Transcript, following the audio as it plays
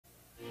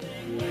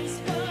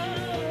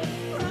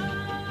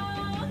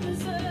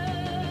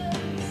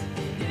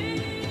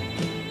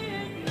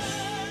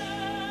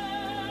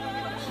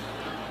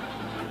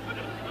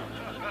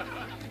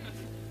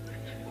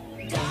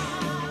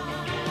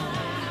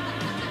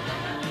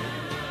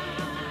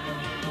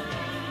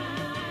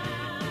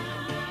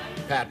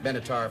Pat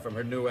Benatar from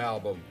her new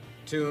album,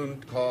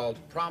 tune called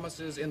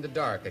Promises in the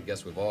Dark. I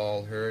guess we've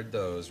all heard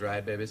those,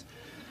 right, babies?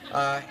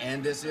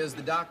 And this is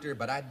the doctor,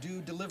 but I do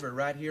deliver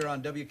right here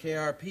on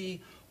WKRP,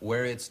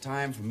 where it's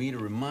time for me to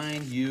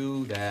remind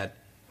you that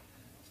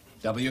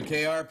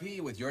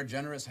WKRP, with your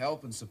generous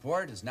help and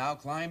support, has now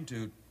climbed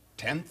to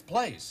 10th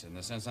place in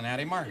the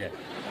Cincinnati market.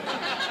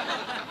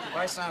 If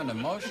I sound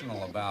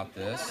emotional about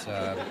this,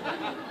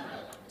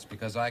 it's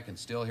because I can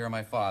still hear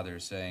my father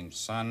saying,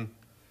 "Son,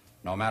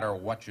 no matter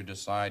what you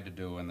decide to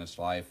do in this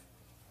life,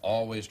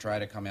 always try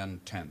to come in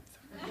 10th.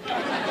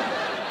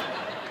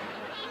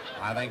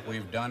 I think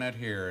we've done it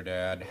here,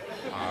 Dad.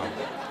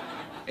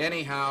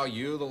 Anyhow,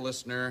 you, the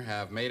listener,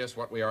 have made us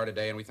what we are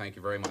today, and we thank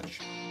you very much.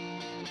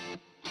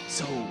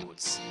 So,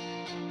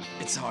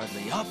 it's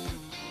hardly up.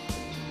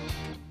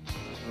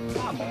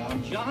 Come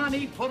on,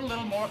 Johnny, put a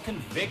little more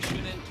conviction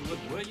into it,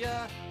 will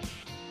ya?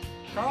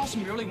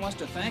 Carlson really wants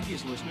to thank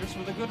his listeners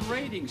for the good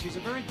ratings. He's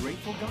a very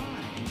grateful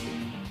guy.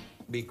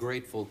 Be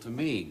grateful to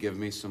me. Give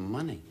me some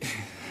money.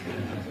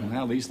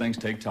 Well, these things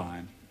take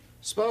time.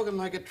 Spoken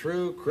like a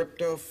true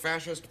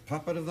crypto-fascist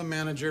puppet of the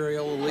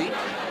managerial elite.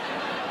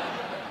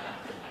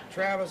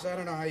 Travis, I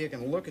don't know how you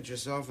can look at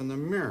yourself in the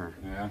mirror.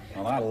 Yeah,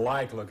 well, I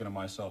like looking at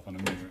myself in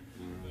the mirror.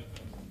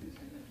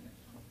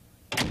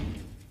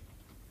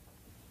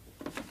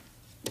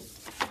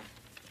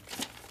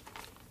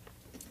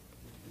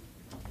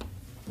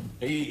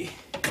 Hey.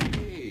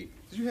 Hey,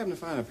 did you happen to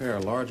find a pair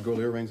of large gold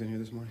earrings in here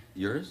this morning?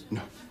 Yours?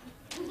 No.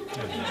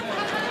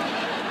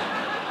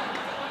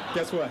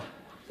 Guess what?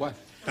 What?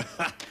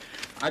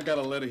 I got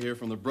a letter here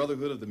from the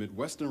Brotherhood of the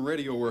Midwestern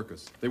Radio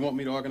Workers. They want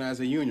me to organize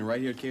a union right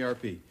here at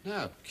KRP.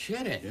 No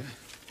kidding. Yeah.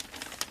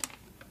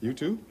 You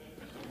too?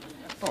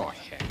 Oh,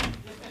 heck.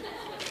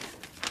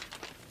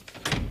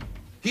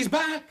 He's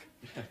back!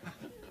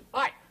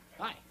 Hi.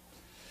 Hi.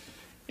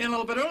 In a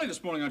little bit early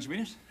this morning, aren't you,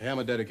 Venus? Hey, I'm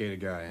a dedicated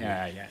guy.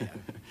 Yeah.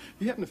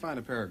 You happen to find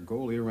a pair of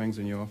gold earrings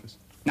in your office?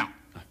 No.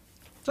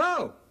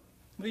 So,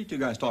 what are you two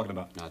guys talking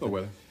about? Nothing. The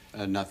weather.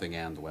 Nothing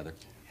and the weather.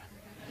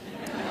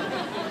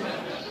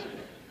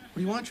 What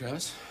do you want,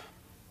 Travis?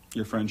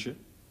 Your friendship.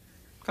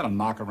 Kind of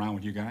knock around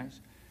with you guys.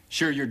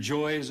 Share your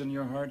joys and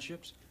your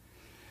hardships.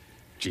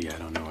 Gee, I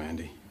don't know,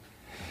 Andy.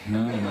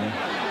 No.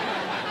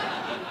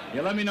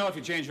 Yeah, let me know if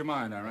you change your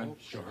mind, all right? Oh,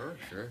 sure.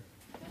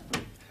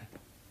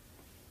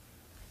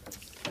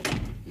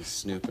 He's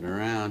snooping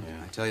around.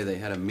 Yeah. I tell you, they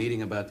had a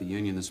meeting about the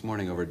union this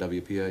morning over at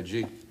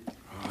WPIG. Oh,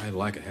 I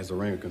like it. Has a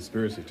ring of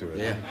conspiracy to it.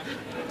 Yeah.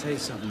 I'll tell you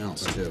something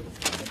else, too.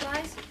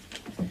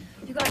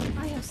 You guys,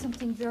 I have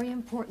something very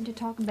important to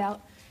talk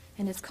about,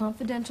 and it's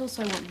confidential,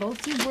 so I want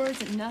both you words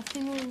and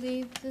nothing will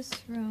leave this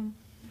room.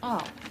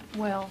 Oh,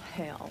 well,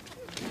 hell.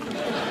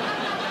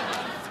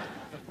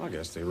 I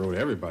guess they wrote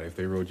everybody if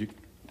they wrote you.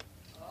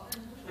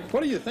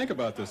 What do you think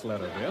about this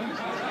letter, Bill?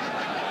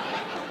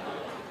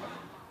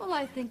 Well,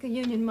 I think a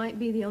union might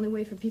be the only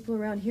way for people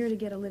around here to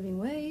get a living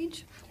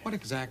wage. What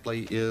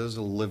exactly is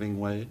a living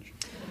wage?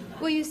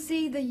 Well, you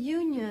see, the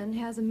union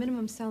has a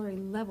minimum salary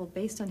level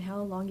based on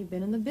how long you've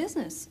been in the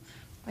business.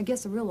 I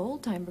guess a real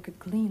old-timer could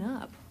clean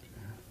up.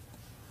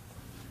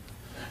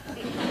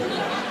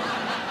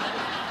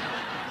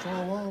 So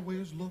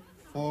always look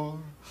for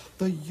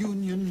the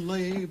union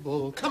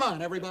label. Come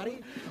on,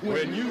 everybody.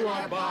 When you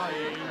are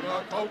buying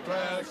a coat,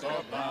 dress,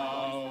 or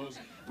blouse,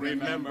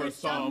 remember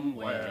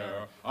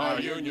somewhere our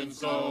union's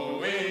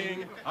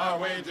sewing, our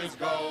wages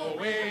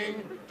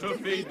going to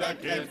feed the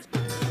kids.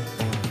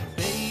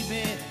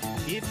 Baby,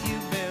 if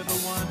you've ever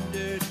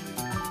wondered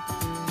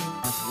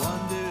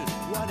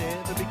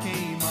whatever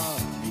became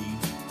of me,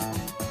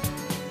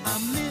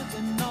 I'm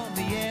living on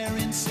the air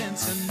in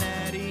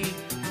Cincinnati,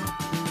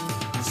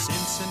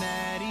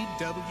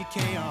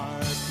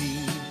 WKRP.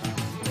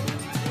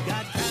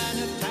 Got kind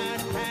of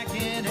tired of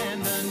packing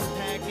and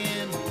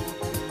unpacking,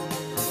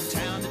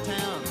 town to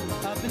town,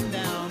 up and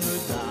down the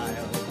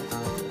dial.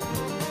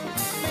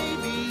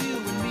 Maybe you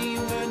and me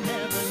were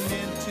never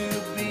meant to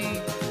be.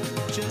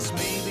 Just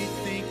maybe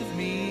think of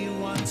me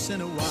once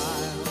in a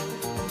while.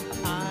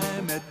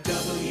 I'm at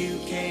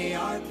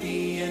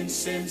WKRP in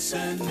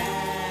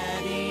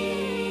Cincinnati.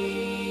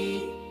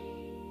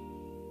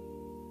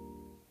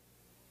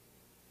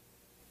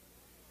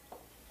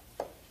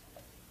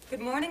 Good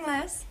morning,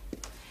 Les.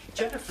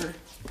 Jennifer,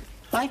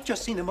 I've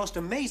just seen the most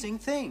amazing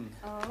thing.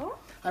 Oh?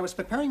 I was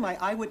preparing my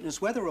eyewitness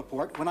weather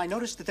report when I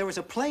noticed that there was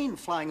a plane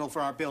flying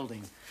over our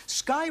building.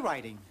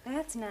 Skywriting.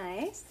 That's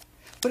nice.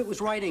 But it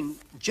was writing,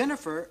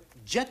 Jennifer,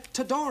 jet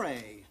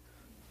t'adore.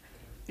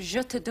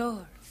 Je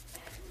t'adore.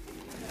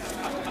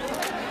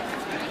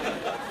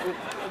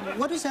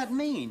 What does that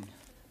mean?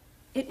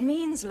 It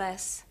means,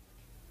 Les,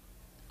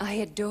 I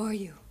adore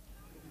you.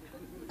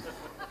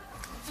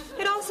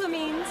 It also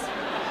means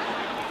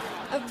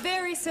a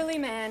very silly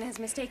man has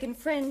mistaken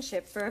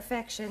friendship for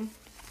affection.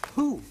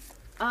 Who?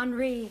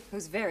 Henri,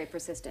 who's very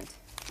persistent.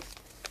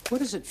 What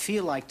does it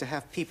feel like to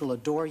have people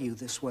adore you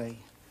this way?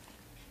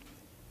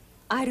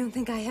 I don't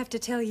think I have to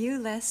tell you,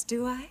 Les,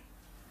 do I?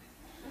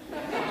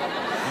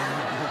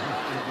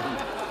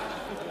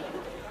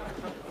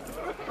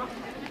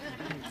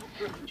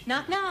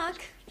 Knock, knock.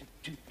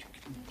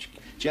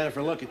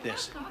 Jennifer, look at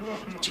this.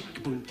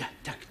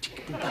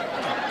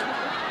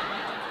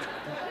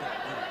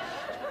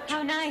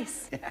 How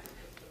nice.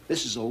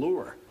 This is a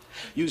lure.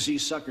 Use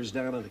these suckers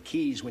down on the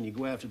Keys when you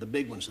go after the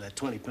big ones with that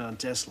 20-pound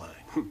test line.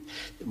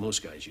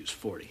 Most guys use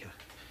 40.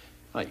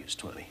 I use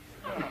 20.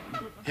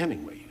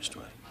 Hemingway used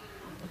 20.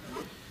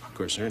 Of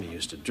course, Ernie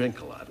used to drink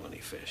a lot when he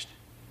fished.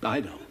 I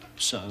don't.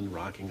 Sun,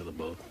 rocking of the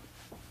boat.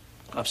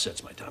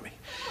 Upsets my tummy.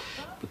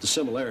 But the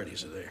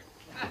similarities are there.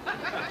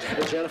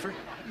 Jennifer?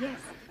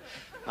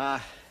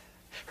 Yes.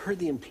 Heard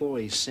the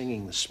employees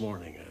singing this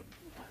morning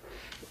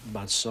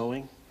about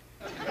sewing.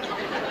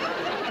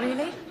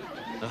 Really?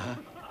 Uh-huh.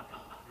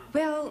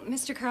 Well,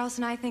 Mr.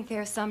 Carlson, I think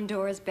there are some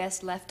doors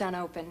best left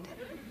unopened.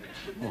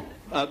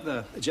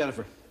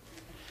 Jennifer,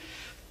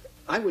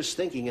 I was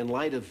thinking in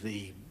light of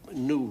the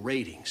new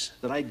ratings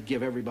that I'd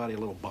give everybody a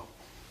little bump.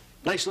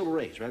 Nice little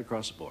raise right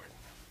across the board.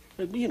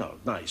 You know,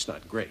 nice,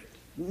 not great.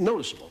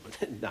 Noticeable,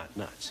 but not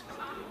nuts.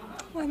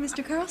 Why,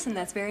 Mr. Carlson,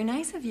 that's very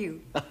nice of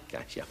you.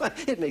 Gosh, yeah.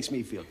 It makes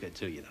me feel good,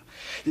 too, you know.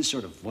 It's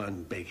sort of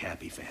one big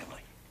happy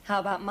family. How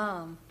about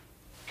Mom?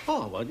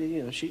 Oh, well,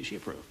 you know, she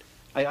approved.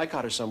 I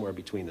caught her somewhere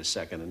between the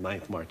 2nd and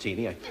 9th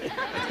martini. I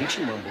think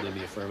she mumbled in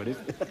the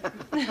affirmative.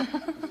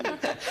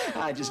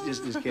 Just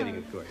kidding,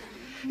 of course.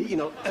 You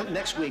know,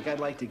 next week I'd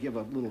like to give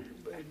a little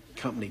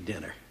company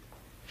dinner.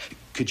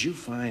 Could you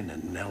find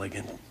an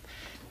elegant,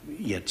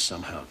 yet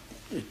somehow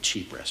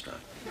cheap restaurant?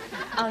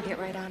 I'll get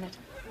right on it.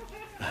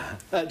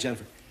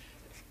 Jennifer,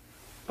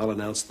 I'll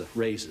announce the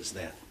raises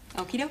then.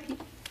 Okie dokie.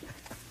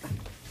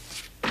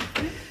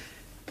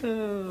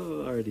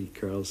 Oh, Artie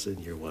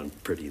Carlson, you're one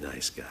pretty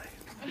nice guy.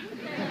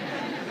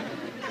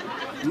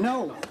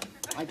 No,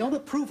 I don't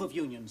approve of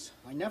unions.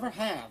 I never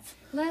have.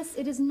 Les,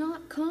 it is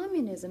not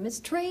communism. It's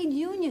trade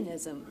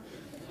unionism.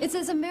 It's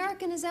as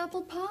American as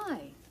apple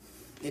pie.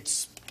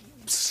 It's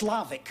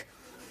Slavic.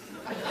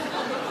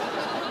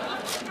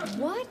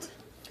 What?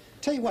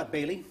 Tell you what,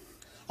 Bailey,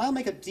 I'll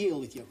make a deal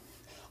with you.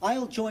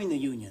 I'll join the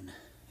union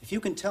if you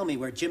can tell me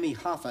where Jimmy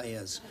Hoffa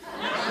is.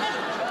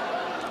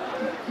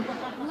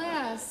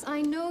 Les,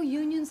 I know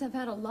unions have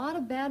had a lot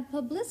of bad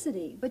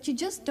publicity, but you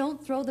just don't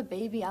throw the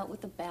baby out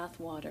with the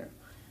bathwater.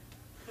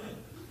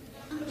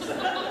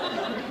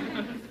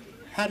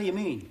 How do you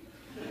mean?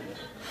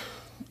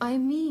 I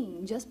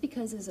mean, just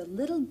because there's a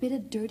little bit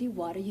of dirty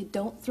water, you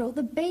don't throw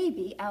the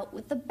baby out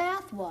with the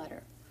bathwater.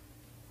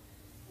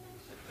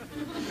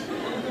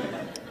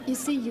 You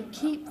see, you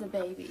keep the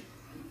baby.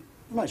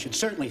 Well, I should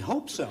certainly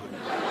hope so.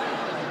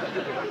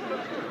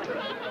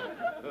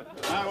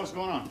 Hi, what's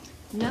going on?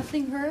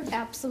 Nothing, Herb.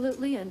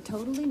 Absolutely and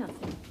totally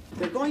nothing.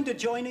 They're going to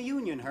join a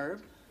union,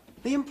 Herb.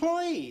 The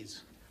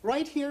employees,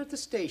 right here at the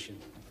station.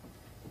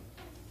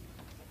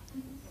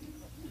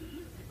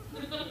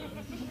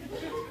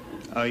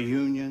 A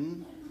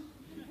union?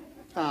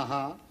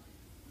 Uh-huh.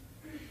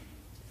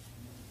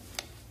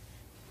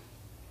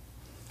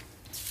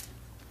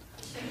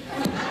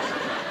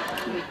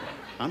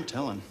 I'm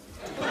telling.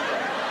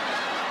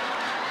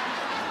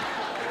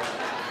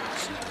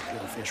 See the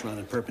little fish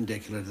running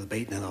perpendicular to the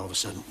bait, and then all of a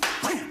sudden,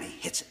 wham, he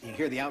hits it. You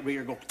hear the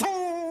outrigger go,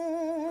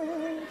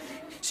 "Toom!"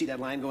 See that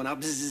line going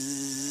out,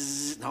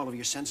 bzzz, and all of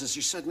your senses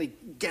are suddenly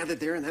gathered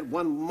there in that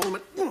one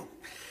moment.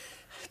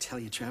 I tell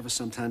you, Travis,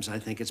 sometimes I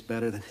think it's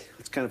better than,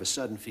 it's kind of a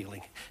sudden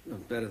feeling.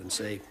 Better than,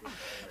 say,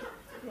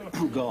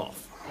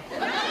 golf.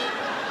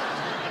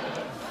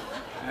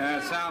 Yeah,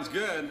 it sounds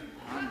good.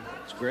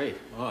 It's great.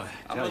 Oh,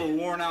 I'm a little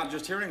worn out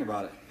just hearing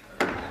about it.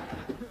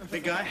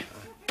 Big guy,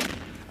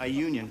 a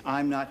union.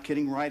 I'm not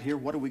kidding right here.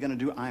 What are we going to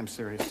do? I'm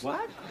serious.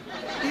 What?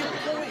 The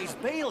employees,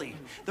 Bailey,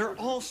 they're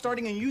all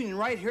starting a union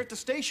right here at the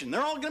station.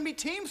 They're all going to be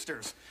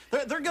Teamsters.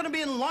 They're going to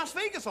be in Las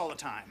Vegas all the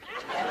time.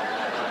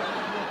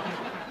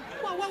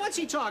 Well, what's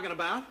he talking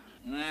about?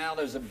 Well,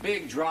 there's a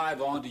big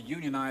drive on to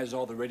unionize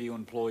all the radio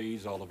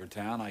employees all over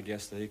town. I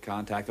guess they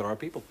contacted our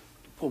people.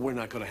 Well, we're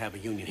not going to have a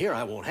union here.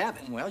 I won't have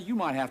it. Well, you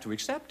might have to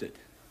accept it.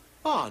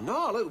 Oh,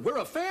 no, look, we're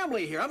a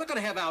family here. I'm not going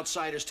to have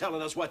outsiders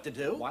telling us what to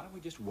do. Why don't we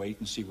just wait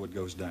and see what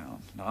goes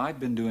down? Now, I've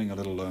been doing a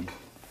little,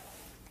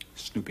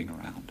 snooping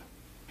around.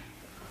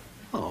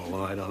 Oh,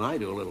 why don't I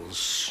do a little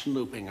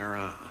snooping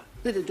around?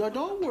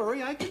 Don't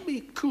worry, I can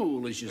be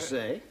cool, as you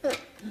say.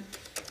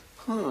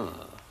 Huh.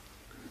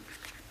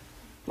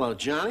 Hello,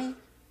 Johnny?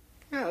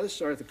 Yeah, this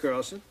is Arthur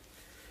Carlson.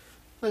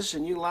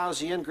 Listen, you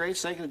lousy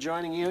ingrates thinking of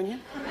joining a union?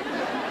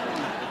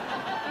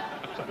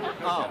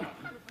 Oh.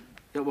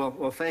 Yeah,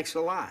 well, thanks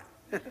a lot.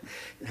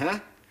 Huh?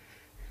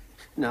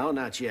 No,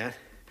 not yet.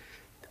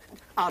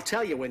 I'll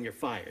tell you when you're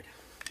fired.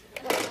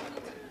 I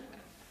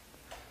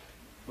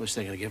was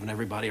thinking of giving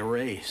everybody a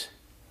raise.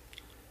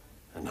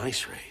 A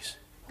nice raise.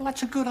 Well,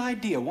 that's a good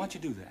idea. Why don't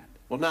you do that?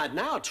 Well, not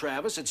now,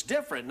 Travis. It's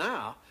different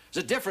now.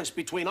 There's a difference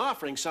between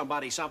offering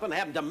somebody something and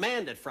having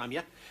demand it from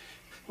you.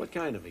 What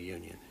kind of a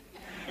union?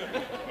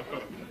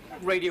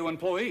 Radio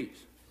employees.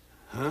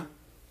 Huh?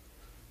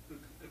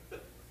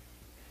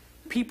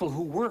 People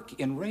who work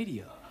in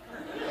radio.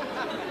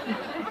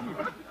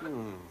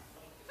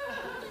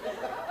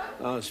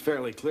 Well, it's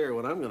fairly clear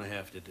what I'm going to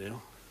have to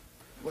do.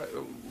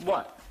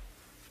 What?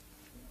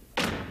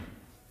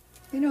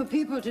 You know,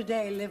 people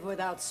today live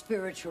without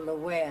spiritual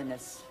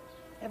awareness.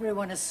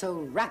 Everyone is so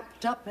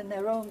wrapped up in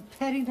their own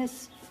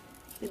pettiness,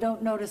 they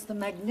don't notice the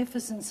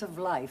magnificence of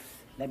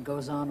life that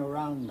goes on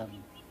around them.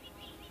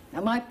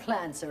 Now, my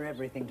plants are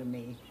everything to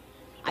me.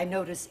 I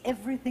notice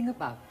everything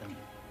about them.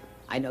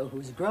 I know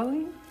who's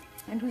growing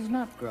and who's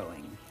not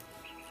growing.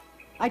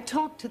 I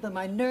talk to them,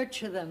 I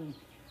nurture them,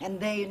 and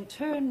they in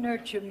turn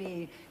nurture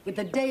me with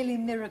the daily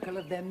miracle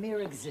of their mere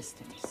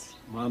existence.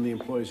 Mom, the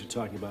employees are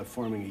talking about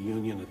forming a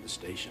union at the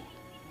station.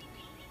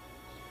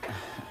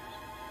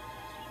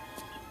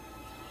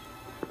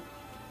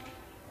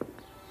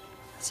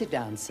 Sit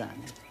down, son.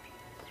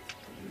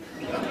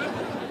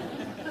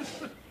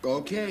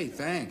 Okay,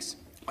 thanks.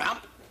 Well,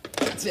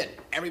 that's it.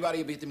 Everybody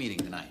will be at the meeting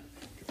tonight.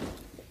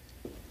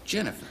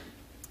 Jennifer,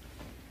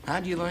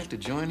 how'd you like to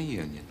join a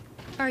union?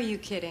 Are you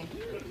kidding?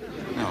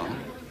 No.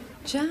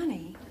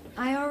 Johnny,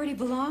 I already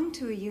belong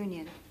to a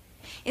union.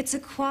 It's a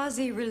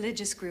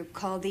quasi-religious group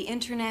called the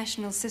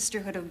International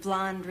Sisterhood of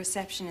Blonde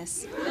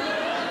Receptionists.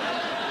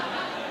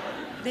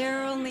 There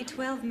are only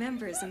 12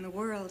 members in the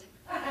world.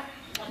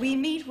 We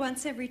meet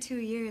once every 2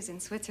 years in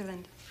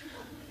Switzerland.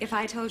 If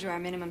I told you our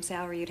minimum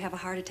salary, you'd have a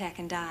heart attack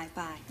and die.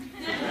 Bye.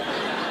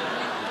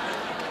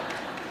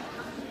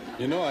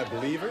 You know, I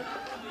believe her.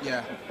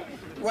 Yeah.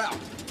 Well,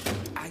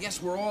 I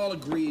guess we're all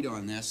agreed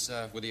on this,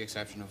 with the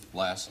exception of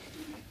Les.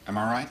 Am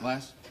I right,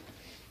 Les?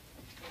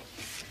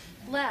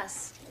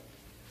 Les,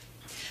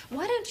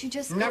 why don't you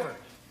just... Never.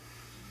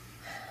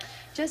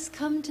 Just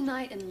come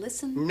tonight and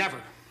listen?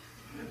 Never.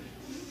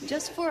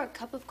 Just for a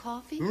cup of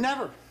coffee?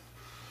 Never.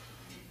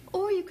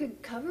 Or you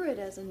could cover it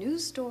as a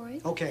news story.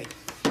 Okay.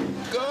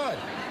 Good.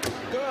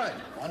 Good.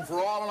 One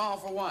for all and all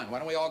for one. Why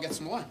don't we all get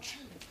some lunch?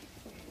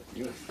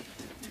 You...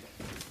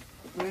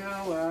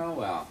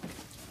 Well.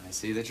 I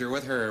see that you're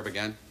with Herb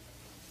again.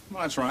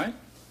 Well, that's right.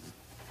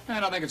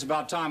 And I think it's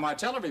about time I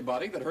tell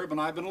everybody that Herb and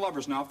I have been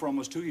lovers now for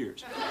almost 2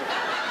 years.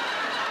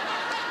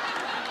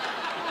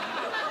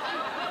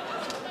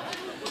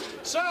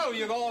 So,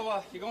 you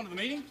going to the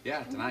meeting?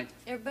 Yeah, tonight.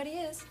 Everybody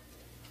is.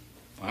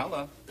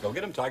 Well, go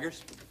get them,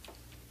 Tigers.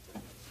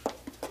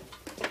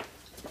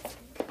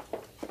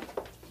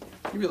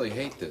 You really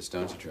hate this,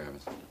 don't you,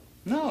 Travis?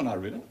 No,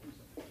 not really.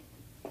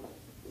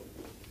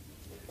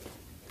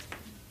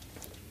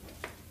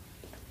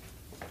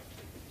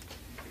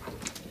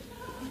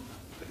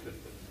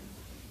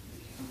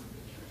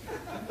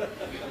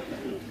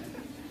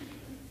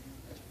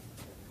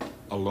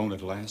 Alone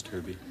at last,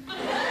 Herbie.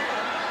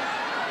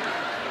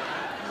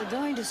 They're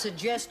going to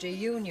suggest a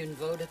union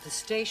vote at the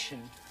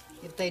station.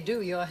 If they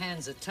do, your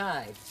hands are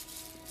tied.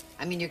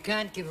 I mean, you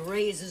can't give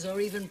raises or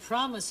even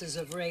promises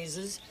of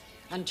raises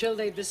until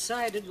they've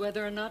decided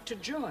whether or not to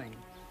join.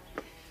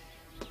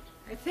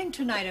 I think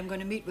tonight I'm going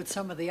to meet with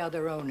some of the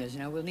other owners.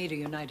 Now, we'll need a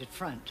united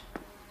front.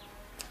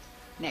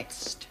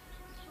 Next.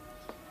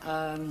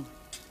 Have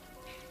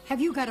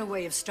you got a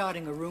way of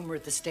starting a rumor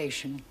at the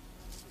station?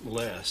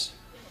 Les.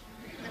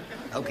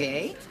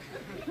 Okay.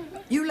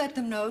 You let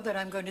them know that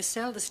I'm going to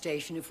sell the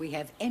station if we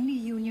have any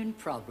union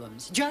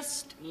problems.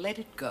 Just let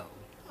it go.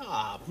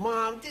 Ah,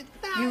 Mom, did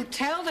that... You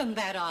tell them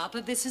that,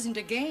 Arthur. This isn't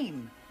a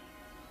game.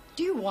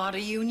 Do you want a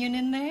union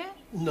in there?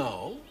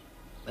 No.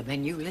 Well,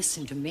 then you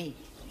listen to me.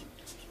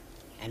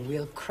 And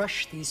we'll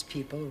crush these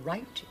people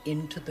right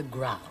into the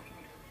ground.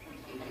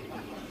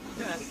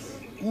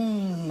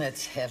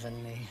 That's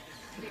heavenly.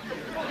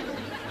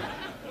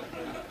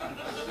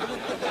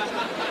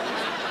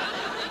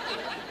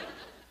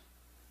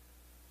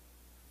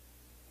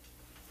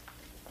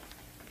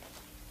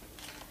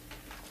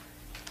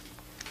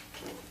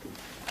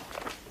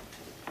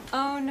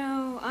 Oh,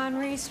 no.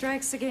 Henri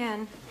strikes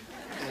again.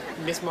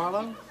 Miss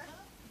Marlowe?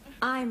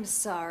 I'm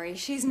sorry.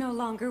 She's no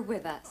longer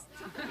with us.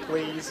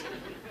 Please.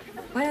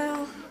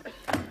 Well,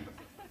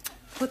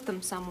 put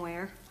them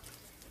somewhere.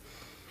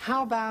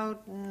 How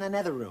about in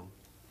another room?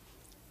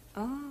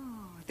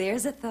 Oh,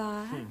 there's a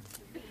thought.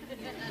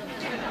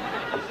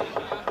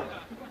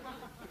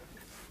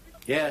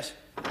 Yes?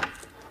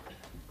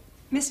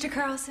 Mr.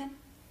 Carlson,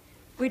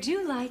 would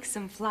you like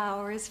some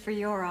flowers for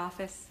your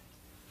office?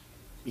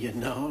 You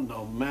know,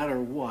 no matter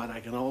what, I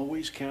can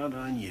always count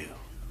on you.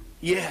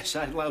 Yes,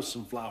 I'd love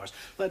some flowers.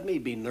 Let me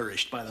be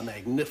nourished by the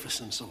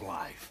magnificence of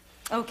life.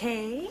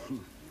 Okay.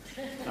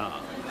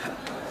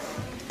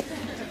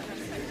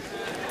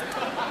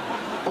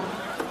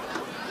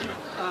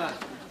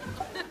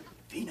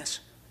 Venus,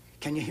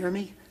 can you hear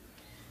me?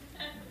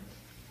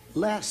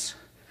 Les.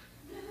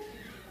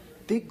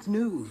 Big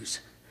news.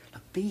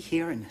 Look, be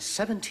here in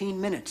 17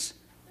 minutes.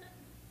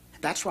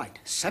 That's right,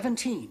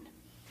 17.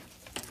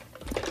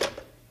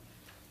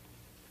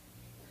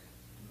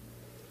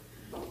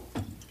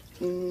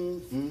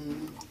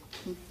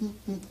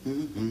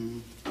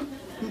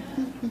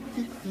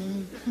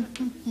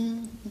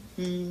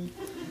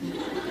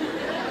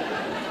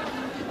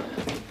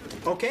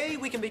 Okay,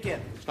 we can begin.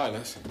 Hi,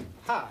 Les.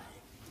 Hi.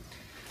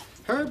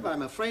 Herb,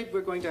 I'm afraid we're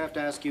going to have to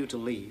ask you to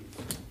leave.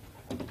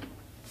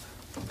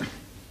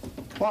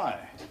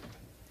 Why?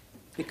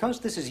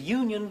 Because this is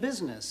union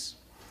business.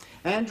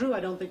 Andrew, I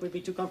don't think we'd be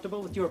too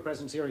comfortable with your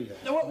presence here either.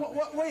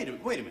 Wait a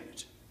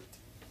minute.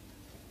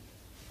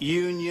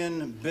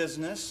 Union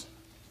business?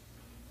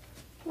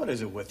 What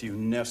is it with you,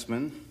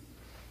 Nessman?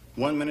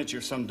 One minute you're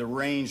some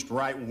deranged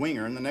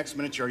right-winger, and the next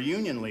minute you're a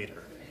union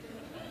leader.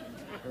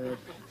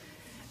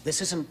 This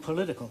isn't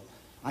political.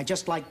 I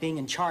just like being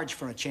in charge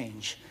for a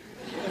change.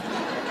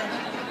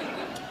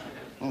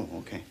 Oh,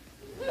 okay.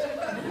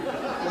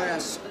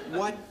 Wes,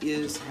 what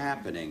is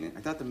happening?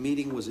 I thought the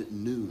meeting was at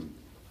noon.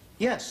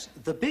 Yes,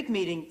 the big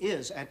meeting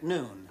is at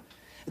noon.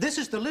 This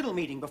is the little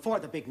meeting before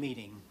the big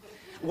meeting.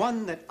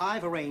 One that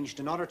I've arranged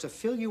in order to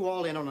fill you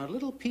all in on a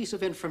little piece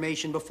of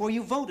information before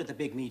you vote at the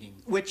big meeting,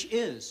 which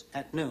is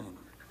at noon.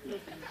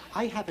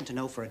 I happen to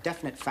know for a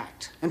definite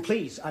fact, and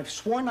please, I've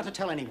sworn not to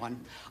tell anyone,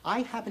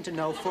 I happen to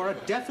know for a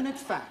definite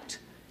fact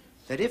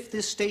that if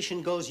this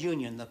station goes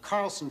union, the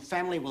Carlson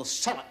family will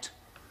sell it.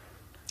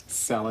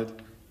 Sell it?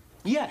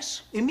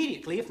 Yes,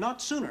 immediately, if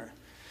not sooner.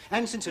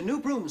 And since a new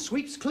broom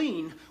sweeps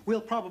clean, we'll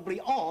probably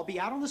all be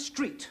out on the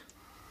street.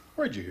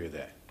 Where'd you hear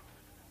that?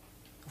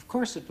 Of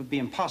course, it would be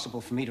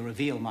impossible for me to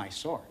reveal my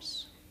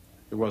source.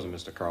 It wasn't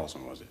Mr.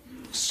 Carlson, was it?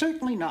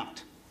 Certainly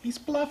not. He's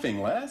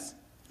bluffing, Les.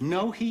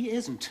 No, he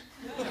isn't.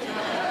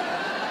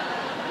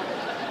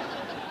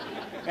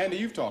 Andy,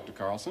 you've talked to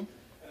Carlson.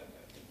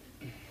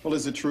 Well,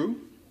 is it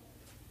true?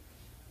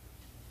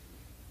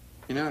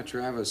 You know,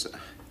 Travis,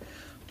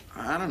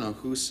 I don't know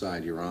whose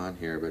side you're on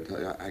here, but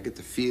I get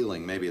the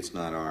feeling maybe it's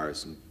not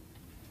ours, and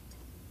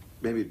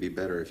maybe it'd be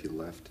better if you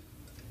left.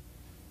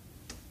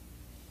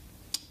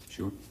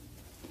 Sure.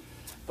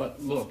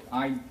 But look,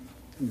 I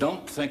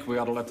don't think we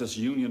ought to let this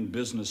union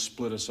business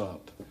split us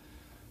up.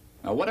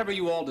 Now, whatever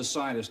you all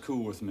decide is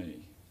cool with me.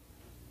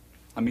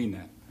 I mean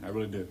that. I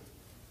really do.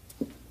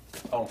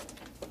 Oh,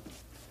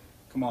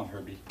 come on,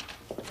 Herbie.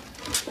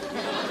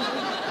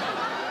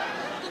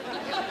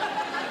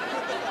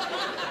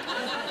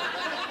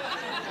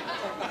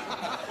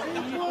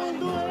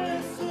 Cuando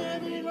ese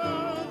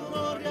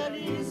milagro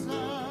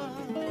realiza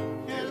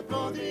el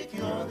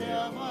prodigio de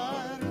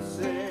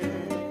amarse,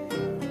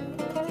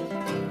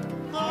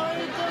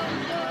 hay tan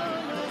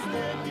ganas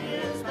de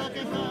fiesta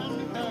que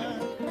cantan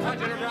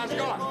el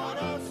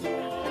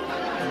corazón.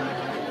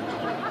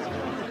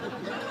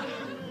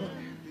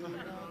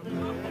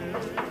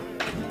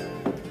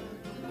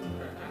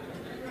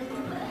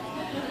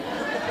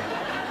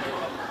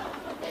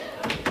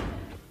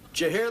 Did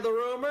you hear the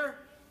rumor?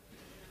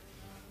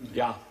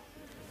 Yeah.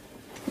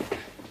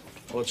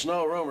 Well, it's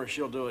no rumor.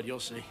 She'll do it. You'll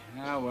see.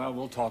 Yeah, well,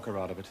 we'll talk her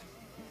out of it.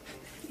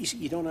 You see,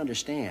 you don't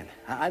understand.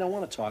 I don't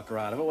want to talk her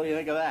out of it. What do you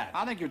think of that?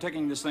 I think you're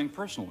taking this thing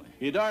personally.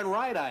 You're darn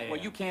right I am. Well,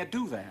 you can't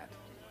do that.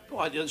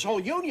 Well, this whole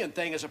union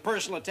thing is a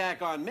personal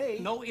attack on me.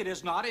 No, it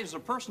is not. It is a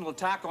personal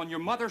attack on your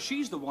mother.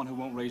 She's the one who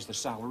won't raise the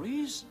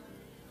salaries.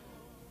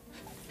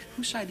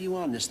 Whose side are you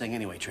on this thing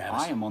anyway,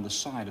 Travis? I am on the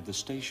side of the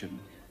station.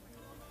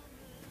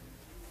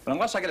 But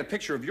unless I get a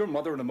picture of your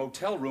mother in a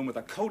motel room with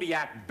a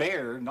Kodiak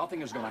bear,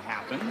 nothing is going to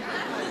happen.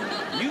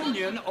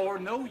 Union or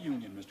no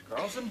union, Mr.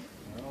 Carlson.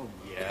 Oh,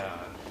 yeah.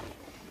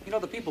 You know,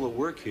 the people that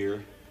work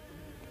here,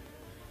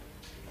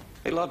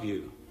 they love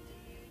you.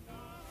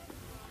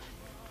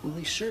 Well,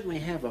 they certainly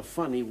have a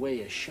funny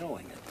way of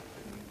showing it.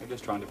 They're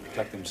just trying to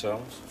protect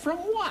themselves. From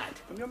what?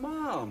 From your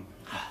mom.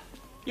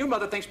 Your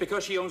mother thinks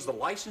because she owns the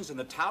license and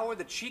the tower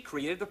that she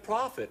created the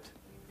profit.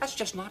 That's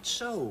just not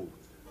so.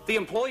 The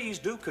employees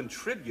do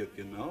contribute,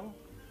 you know.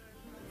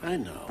 I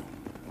know.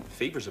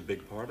 Fever's a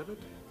big part of it.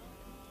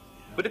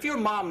 But if your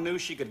mom knew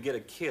she could get a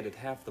kid at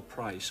half the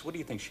price, what do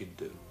you think she'd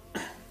do?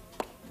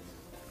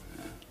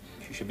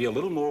 She should be a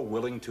little more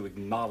willing to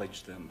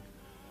acknowledge them,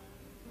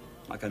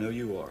 like I know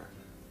you are.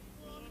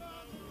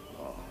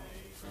 Oh.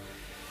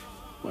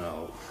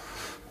 Well,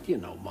 you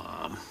know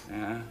Mom.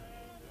 Yeah,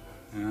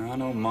 I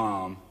know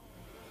Mom.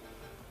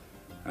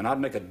 And I'd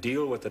make a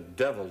deal with the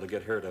devil to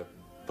get her to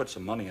put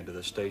some money into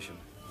the station.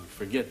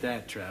 Forget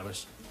that,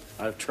 Travis.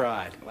 I've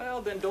tried.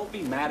 Well, then don't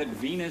be mad at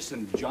Venus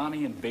and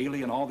Johnny and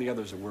Bailey and all the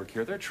others that work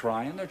here. They're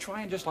trying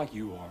just like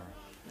you are.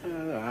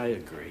 I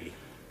agree.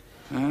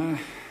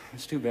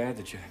 It's too bad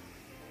that you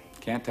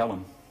can't tell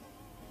them.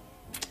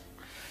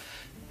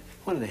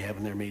 When are they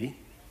having their meeting?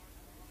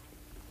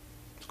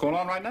 What's going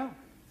on right now?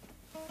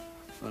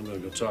 I'm gonna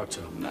go talk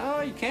to them.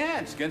 No, you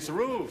can't. It's against the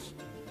rules.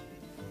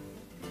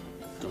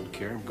 Don't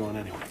care. I'm going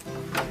anyway.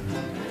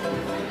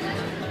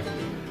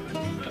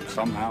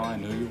 Somehow I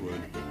knew you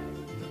would.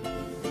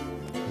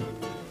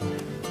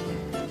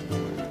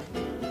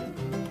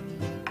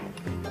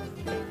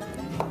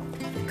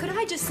 Could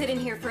I just sit in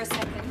here for a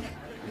second?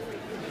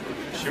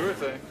 Sure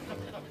thing.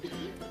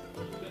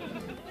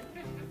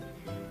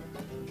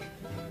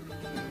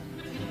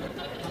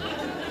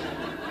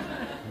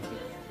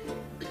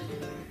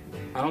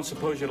 I don't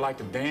suppose you'd like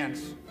to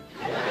dance.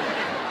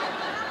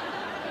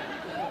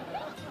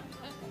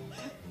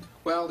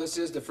 Well, this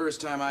is the first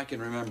time I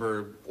can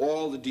remember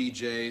all the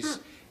DJs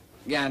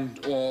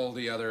and all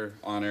the other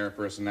on-air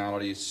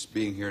personalities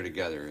being here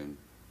together. And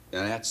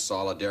that's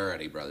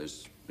solidarity,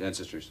 brothers and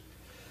sisters.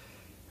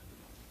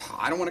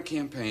 I don't want to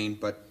campaign,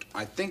 but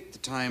I think the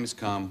time has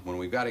come when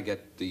we've got to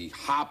get the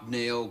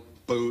hobnail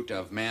boot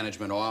of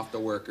management off the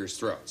workers'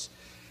 throats.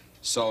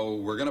 So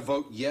we're going to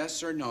vote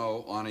yes or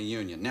no on a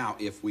union. Now,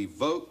 if we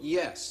vote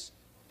yes,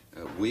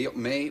 we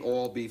may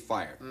all be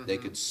fired. They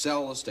could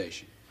sell the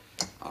station.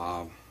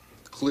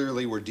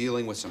 Clearly, we're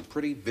dealing with some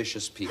pretty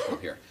vicious people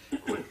here.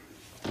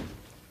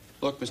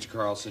 Look, Mr.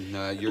 Carlson,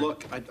 you're...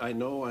 Look, I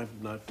know I'm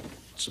not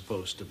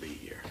supposed to be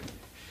here.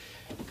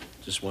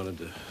 Just wanted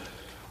to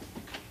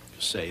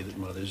say that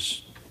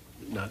Mother's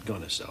not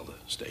going to sell the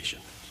station.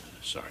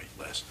 Sorry,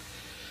 Les.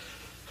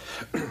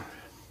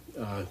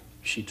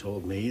 She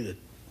told me that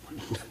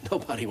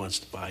nobody wants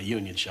to buy a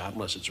union shop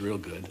unless it's real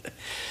good.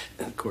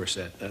 And of course,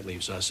 that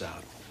leaves us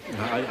out.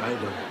 I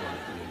don't want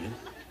a union,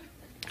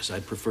 because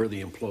I'd prefer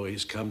the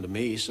employees come to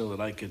me so that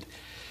I could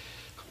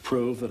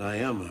prove that I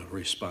am a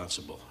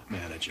responsible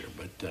manager.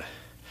 But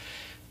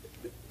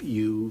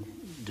you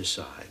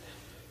decide.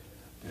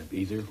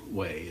 Either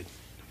way,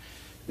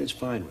 it's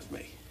fine with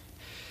me.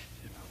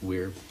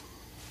 We're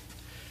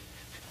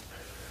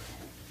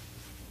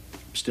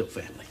still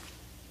family.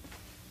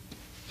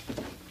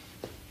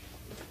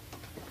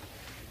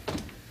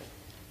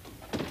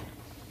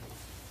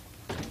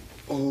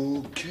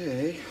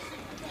 Okay.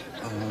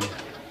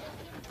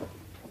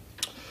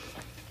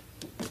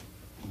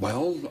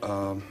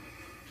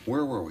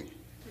 Where were we?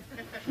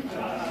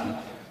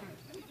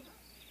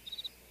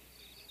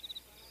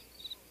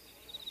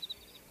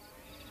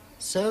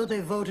 So they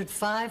voted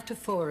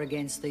 5-4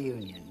 against the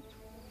union.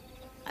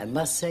 I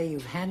must say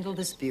you've handled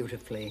this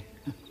beautifully.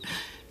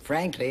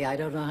 Frankly, I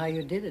don't know how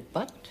you did it,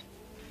 but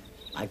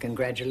my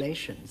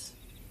congratulations.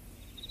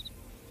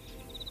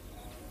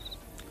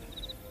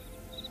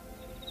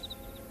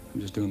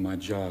 I'm just doing my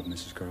job,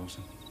 Mrs.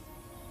 Carlson.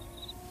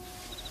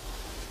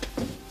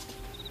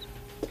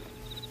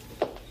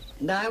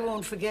 And I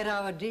won't forget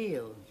our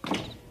deal.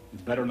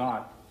 Better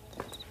not.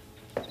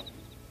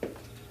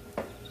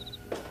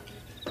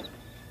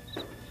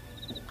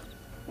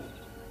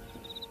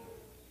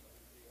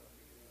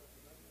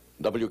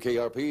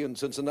 WKRP in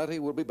Cincinnati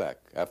will be back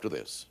after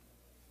this.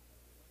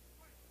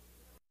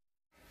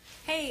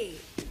 Hey.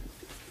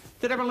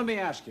 Deborah, let me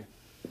ask you.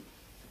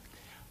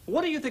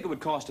 What do you think it would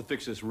cost to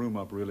fix this room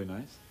up really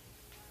nice?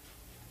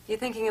 You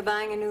thinking of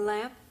buying a new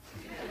lamp?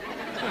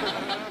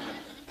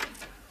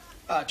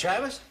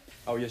 Travis?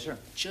 Oh, yes, sir.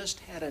 Just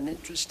had an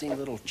interesting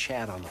little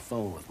chat on the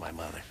phone with my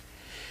mother.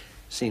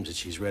 Seems that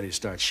she's ready to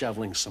start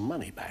shoveling some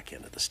money back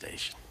into the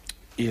station.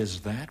 Is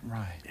that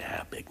right?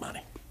 Yeah, big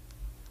money.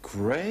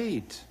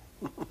 Great.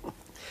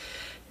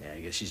 Yeah,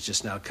 I guess she's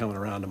just now coming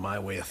around to my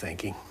way of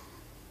thinking.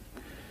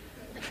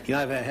 You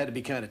know, I've had to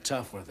be kind of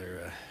tough with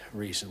her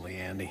recently,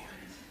 Andy.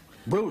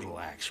 Brutal,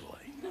 actually.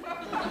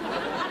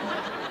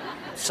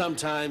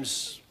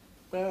 Sometimes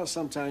you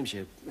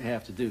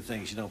have to do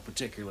things you don't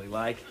particularly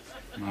like.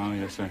 Oh,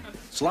 yes, sir.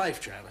 It's life,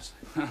 Travis.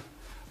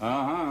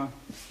 Uh-huh.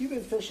 You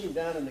been fishing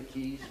down in the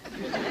Keys?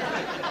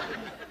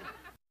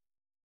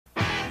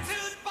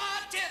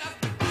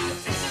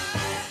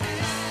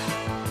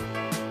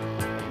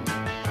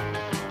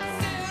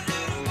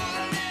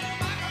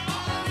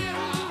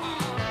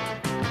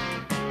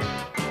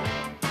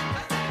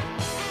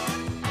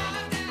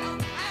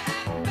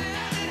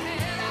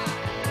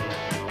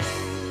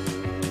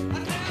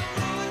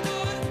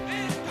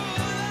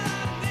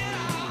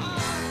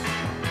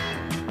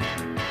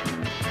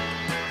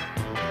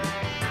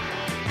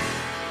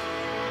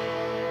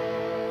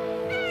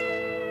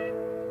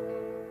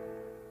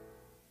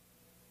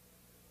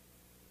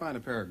 Find a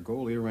pair of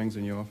gold earrings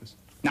in your office?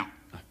 No.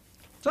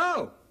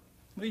 So,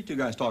 what are you two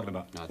guys talking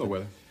about? Nothing. The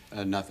weather.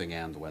 Nothing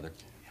and the weather.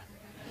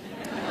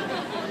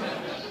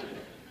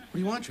 What do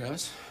you want,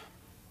 Travis?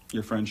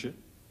 Your friendship.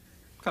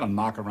 Kind of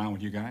knock around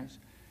with you guys.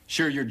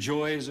 Share your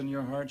joys and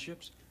your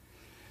hardships.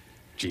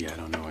 Gee, I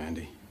don't know,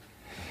 Andy.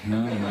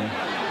 No.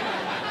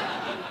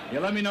 Yeah,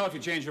 let me know if you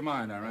change your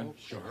mind, all right? Oh,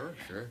 sure.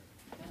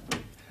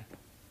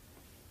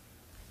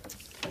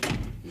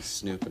 He's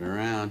snooping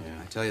around.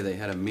 Yeah. I tell you, they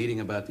had a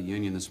meeting about the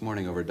union this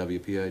morning over at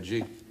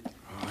WPIG.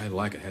 Oh, I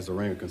like it. Has a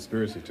ring of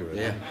conspiracy to it.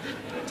 Yeah.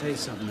 I'll tell you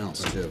something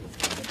else, too.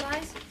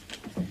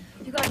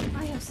 You guys,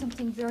 I have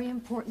something very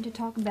important to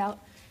talk about,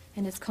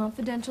 and it's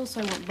confidential,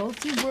 so I want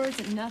both your words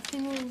and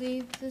nothing will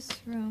leave this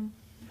room.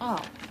 Oh,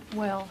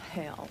 well,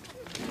 hell.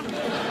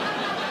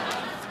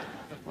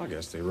 I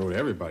guess they wrote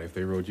everybody if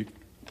they wrote you.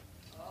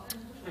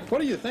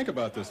 What do you think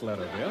about this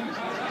letter, Bill?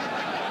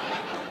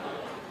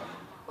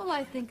 Well,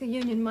 I think a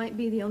union might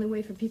be the only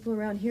way for people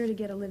around here to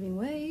get a living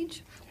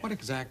wage. What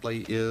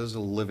exactly is a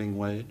living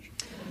wage?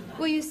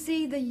 Well, you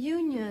see, the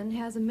union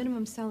has a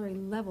minimum salary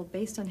level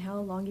based on how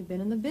long you've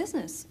been in the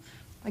business.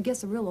 I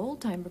guess a real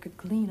old-timer could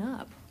clean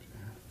up.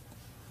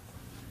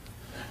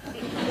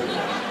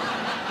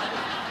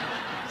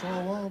 So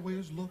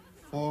always look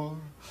for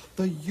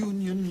the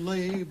union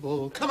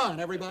label. Come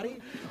on, everybody.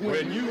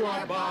 When you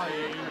are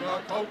buying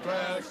a coat,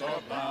 dress,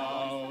 or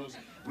blouse,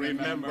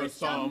 remember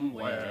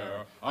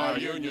somewhere our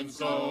union's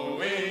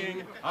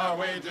sewing, our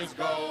wages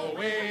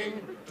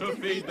going to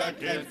feed the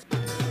kids.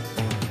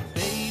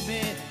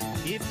 Baby,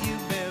 if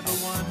you've ever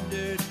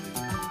wondered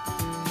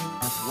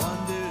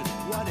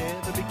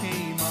whatever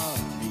became of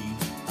me.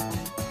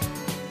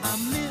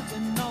 I'm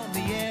living on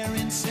the air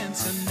in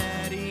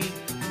Cincinnati,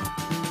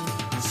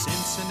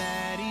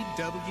 Cincinnati,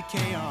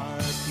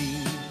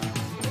 WKRP.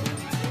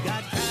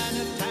 Got kind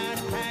of tired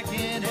of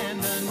packing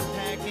and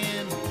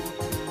unpacking,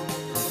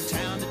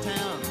 town to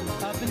town,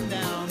 up and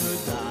down the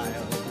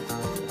dial.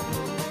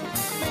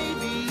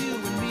 Maybe you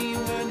and me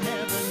were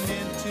never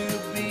meant to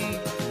be.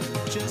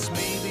 Just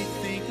maybe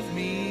think of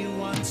me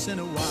once in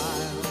a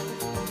while.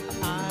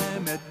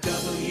 I'm at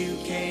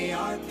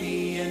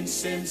WKRP in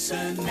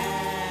Cincinnati.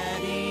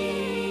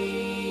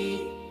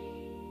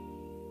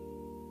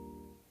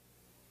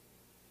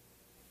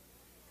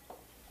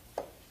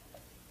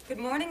 Good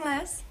morning,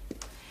 Les.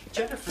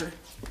 Jennifer,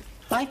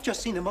 I've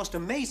just seen the most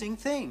amazing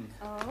thing.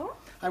 Oh?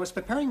 I was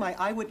preparing my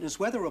eyewitness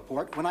weather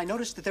report when I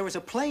noticed that there was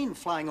a plane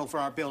flying over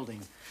our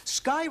building,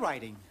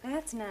 skywriting.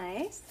 That's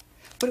nice.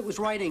 But it was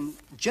writing,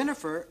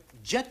 Jennifer,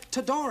 jet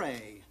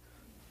t'adore.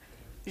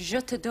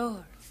 Je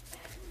t'adore.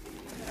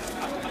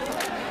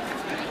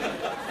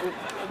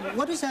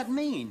 What does that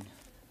mean?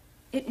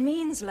 It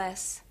means,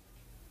 Les,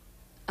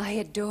 I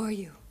adore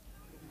you.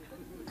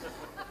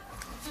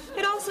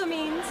 It also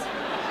means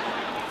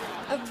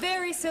a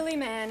very silly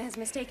man has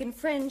mistaken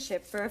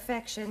friendship for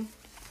affection.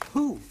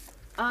 Who?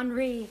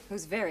 Henri,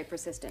 who's very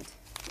persistent.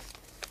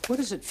 What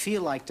does it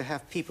feel like to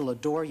have people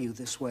adore you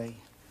this way?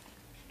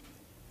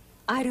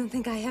 I don't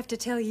think I have to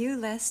tell you,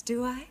 Les,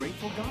 do I?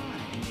 Grateful guy.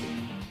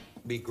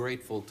 Be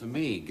grateful to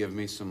me. Give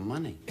me some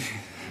money.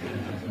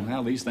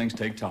 Well, these things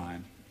take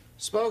time.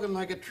 Spoken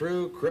like a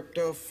true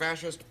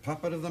crypto-fascist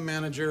puppet of the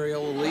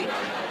managerial elite.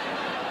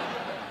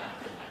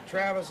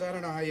 Travis, I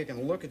don't know how you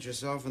can look at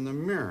yourself in the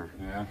mirror.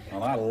 Yeah,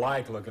 well, I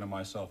like looking at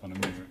myself in the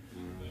mirror.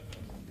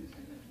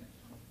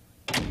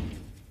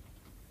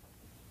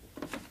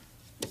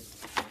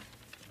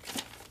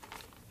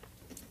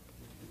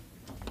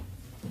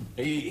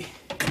 Hey.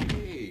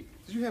 Hey,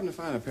 did you happen to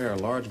find a pair of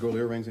large gold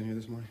earrings in here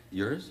this morning?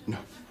 Yours? No.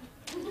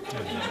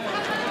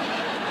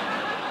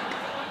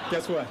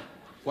 Guess what?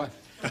 What?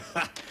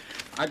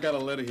 I got a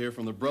letter here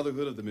from the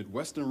Brotherhood of the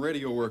Midwestern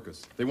Radio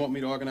Workers. They want me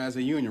to organize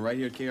a union right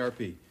here at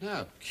KRP.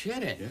 No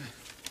kidding. Yeah.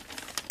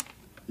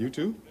 You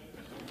too?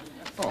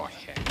 Oh,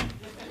 heck.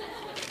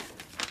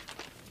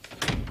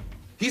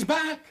 He's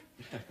back!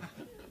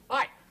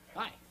 Hi.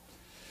 Hi.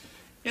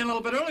 In a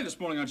little bit early this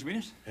morning, aren't you,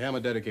 Venus? Hey, I'm a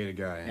dedicated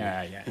guy.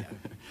 Yeah.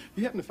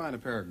 You happen to find a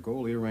pair of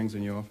gold earrings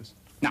in your office?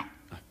 No.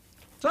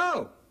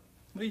 So,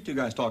 what are you two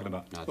guys talking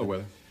about? Nothing. The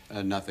weather.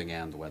 Nothing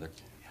and the weather.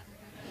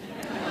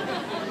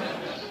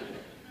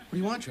 What do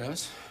you want,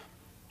 Travis?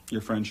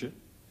 Your friendship.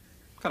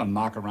 Kind of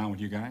knock around with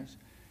you guys.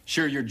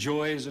 Share your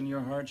joys and your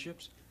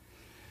hardships.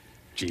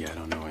 Gee, I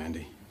don't know,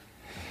 Andy.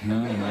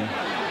 No.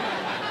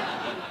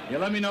 Yeah,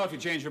 let me know if you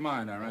change your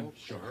mind, all right? Oh,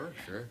 sure.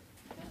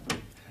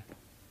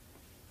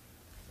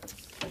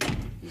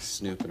 He's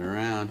snooping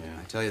around. Yeah.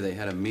 I tell you, they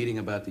had a meeting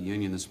about the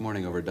union this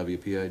morning over at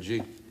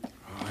WPIG.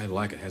 Oh, I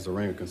like it. Has a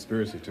ring of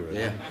conspiracy to it.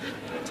 Yeah.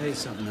 I'll tell you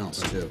something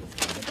else, too.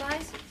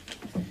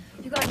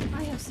 You guys,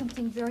 I have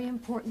something very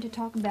important to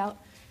talk about,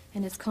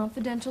 and it's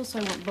confidential, so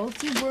I want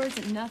both your words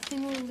that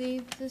nothing will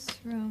leave this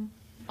room.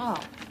 Oh,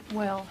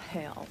 well,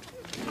 hell.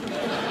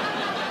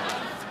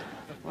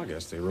 Well, I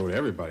guess they wrote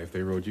everybody if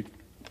they wrote you.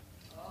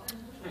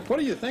 What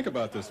do you think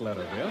about this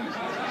letter, Bill?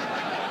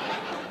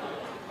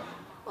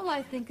 Well,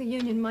 I think a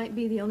union might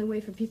be the only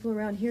way for people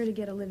around here to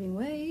get a living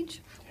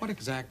wage. What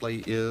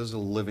exactly is a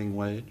living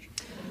wage?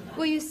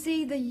 Well, you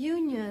see, the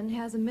union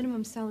has a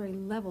minimum salary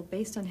level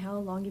based on how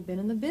long you've been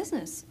in the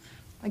business.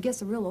 I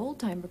guess a real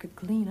old-timer could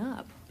clean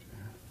up.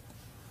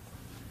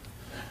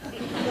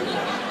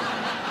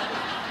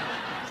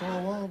 So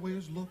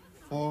always look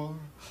for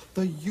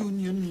the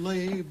union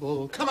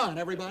label. Come on,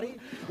 everybody.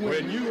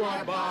 When you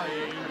are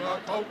buying a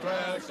coat,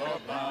 dress, or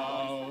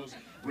blouse,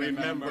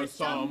 remember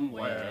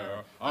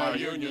somewhere our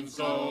union's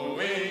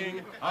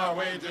sewing, our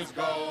wages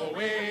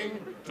going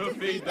to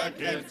feed the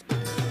kids.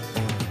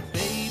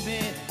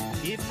 Baby,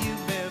 if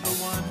you've ever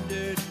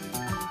wondered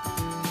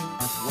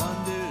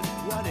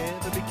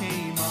whatever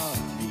became of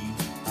me.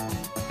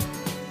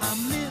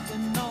 I'm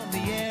living on the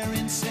air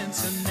in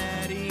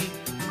Cincinnati,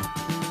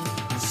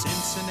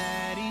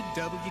 Cincinnati,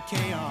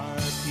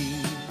 WKRP.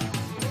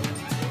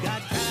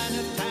 Got kind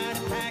of tired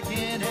of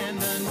packing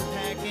and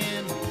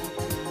unpacking,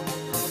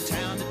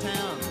 town to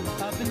town,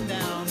 up and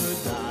down the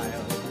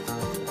dial.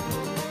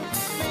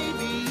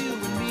 Maybe you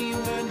and me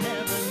were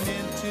never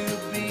meant to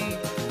be.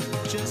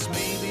 Just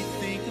maybe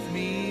think of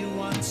me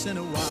once in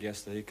a while.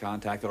 Yes, they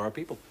contacted our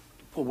people.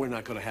 Well, we're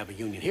not going to have a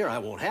union here. I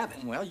won't have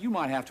it. Well, you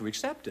might have to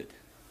accept it.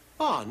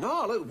 Oh,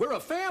 no. Look, we're a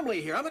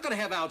family here. I'm not going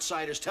to have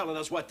outsiders telling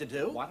us what to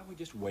do. Why don't we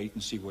just wait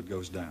and see what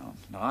goes down?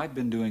 Now, I've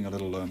been doing a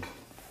little,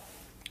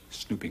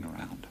 snooping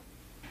around.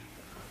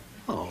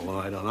 Oh,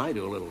 why don't I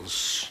do a little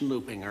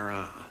snooping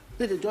around?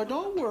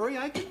 Don't worry.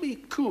 I can be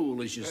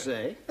cool, as you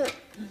say.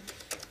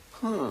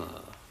 Huh.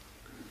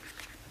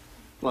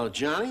 Hello,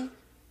 Johnny?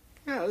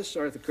 Yeah, this is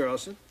Arthur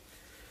Carlson.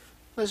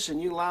 Listen,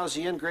 you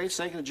lousy ingrates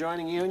thinking of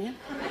joining a union?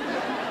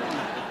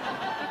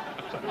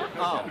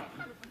 Oh.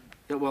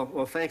 Yeah,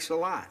 well, thanks a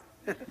lot.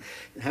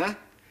 Huh?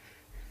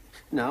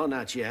 No,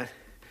 not yet.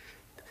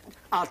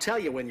 I'll tell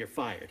you when you're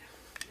fired.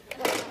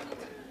 I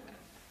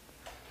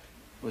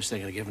was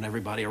thinking of giving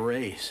everybody a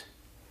raise.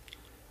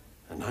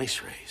 A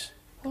nice raise.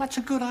 Well, that's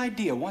a good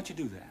idea. Why don't you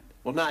do that?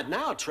 Well, not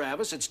now,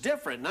 Travis. It's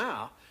different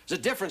now. There's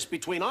a difference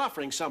between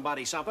offering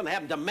somebody something and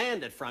having them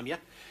demand it from you.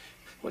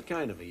 What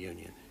kind of a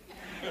union?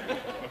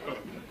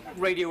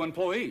 Radio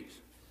employees.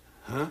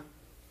 Huh?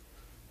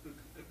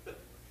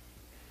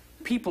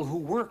 People who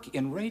work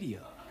in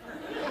radio.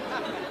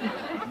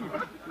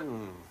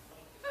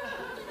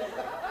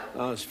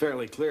 Well, it's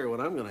fairly clear what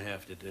I'm going to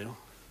have to do.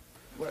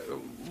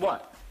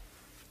 What?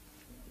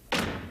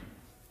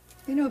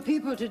 You know,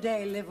 people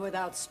today live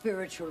without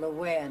spiritual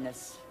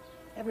awareness.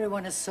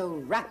 Everyone is so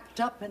wrapped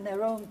up in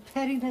their own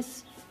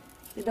pettiness,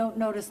 they don't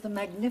notice the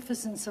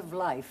magnificence of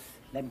life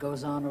that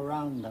goes on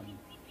around them.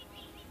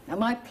 Now,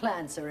 my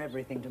plants are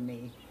everything to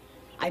me.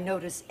 I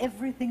notice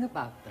everything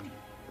about them.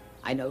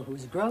 I know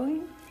who's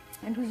growing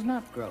and who's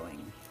not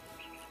growing.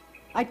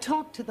 I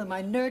talk to them,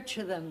 I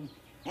nurture them,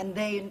 and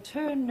they in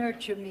turn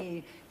nurture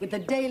me with the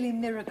daily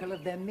miracle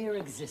of their mere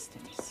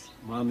existence.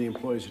 Mom, the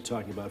employees are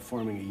talking about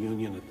forming a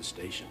union at the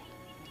station.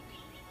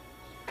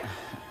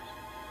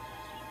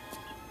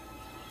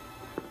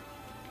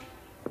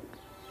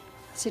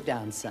 Sit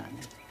down, son.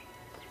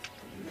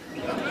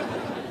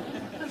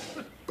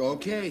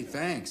 Okay,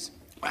 thanks.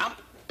 Well,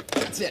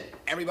 that's it.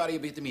 Everybody will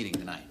be at the meeting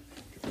tonight.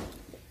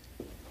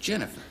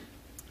 Jennifer,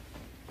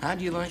 how'd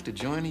you like to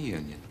join a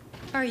union?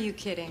 Are you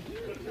kidding?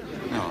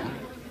 No.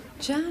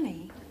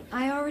 Johnny,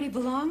 I already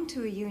belong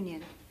to a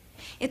union.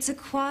 It's a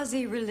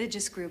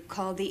quasi-religious group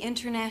called the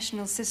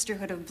International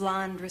Sisterhood of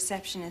Blonde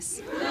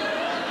Receptionists.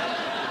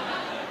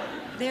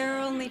 There are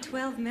only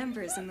 12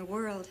 members in the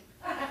world.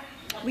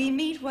 We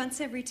meet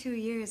once every 2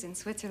 years in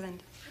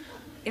Switzerland.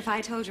 If I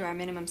told you our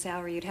minimum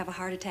salary, you'd have a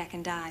heart attack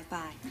and die.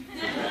 Bye.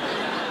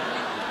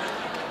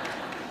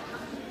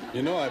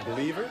 You know, I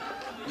believe her.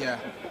 Yeah.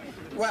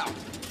 Well,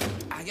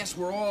 I guess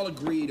we're all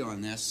agreed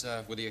on this,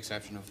 with the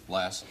exception of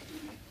Les.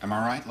 Am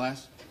I right,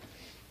 Les?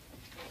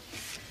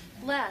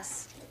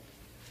 Les,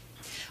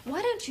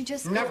 why don't you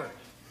just... Never.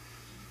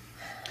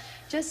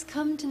 Just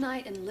come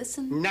tonight and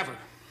listen? Never.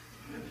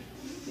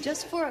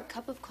 Just for a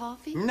cup of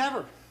coffee?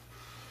 Never.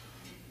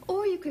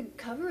 Or you could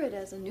cover it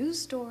as a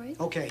news story.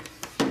 Okay.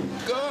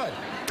 Good.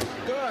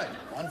 Good.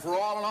 One for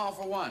all and all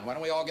for one. Why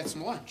don't we all get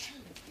some lunch?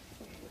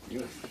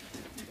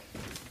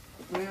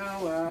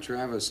 Well,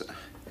 Travis,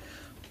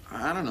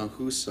 I don't know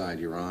whose side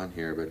you're on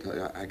here,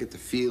 but I get the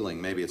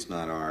feeling maybe it's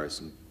not ours,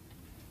 and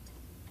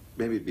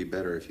maybe it'd be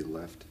better if you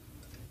left.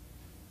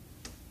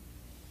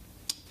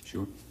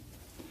 Sure.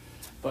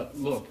 But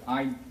look,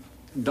 I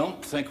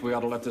don't think we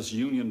ought to let this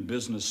union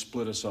business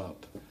split us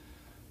up.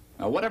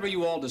 Now, whatever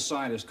you all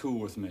decide is cool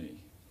with me.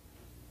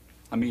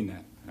 I mean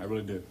that. I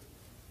really do.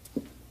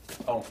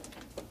 Oh,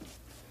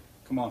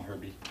 come on,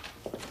 Herbie.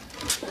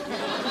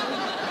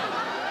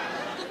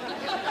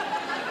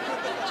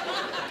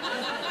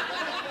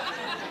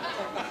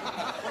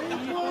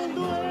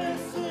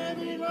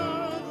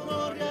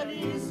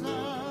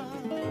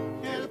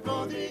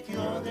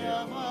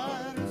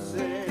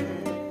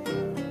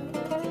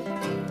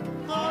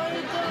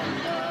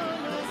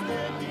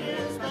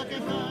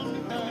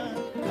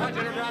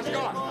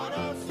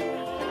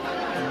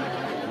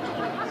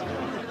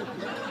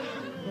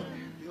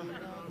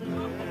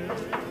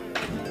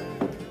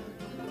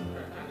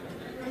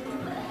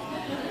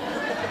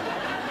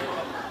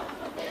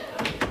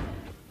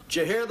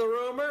 Did you hear the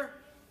rumor?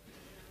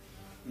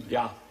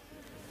 Yeah.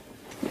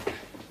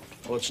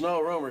 Well, it's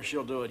no rumor.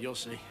 She'll do it. You'll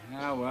see.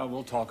 Yeah, well,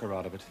 we'll talk her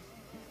out of it.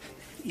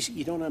 You see,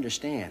 you don't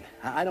understand.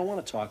 I don't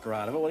want to talk her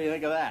out of it. What do you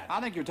think of that? I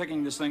think you're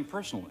taking this thing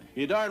personally.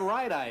 You're darn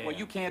right I am. Well,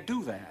 you can't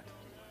do that.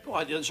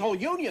 Well, this whole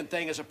union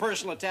thing is a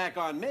personal attack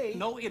on me.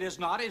 No, it is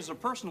not. It is a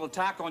personal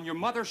attack on your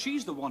mother.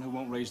 She's the one who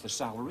won't raise the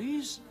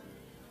salaries.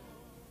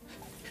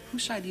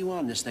 Whose side are you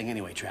on this thing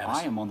anyway, Travis?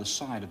 I am on the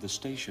side of the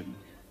station.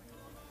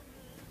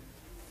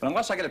 But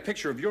unless I get a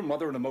picture of your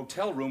mother in a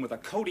motel room with a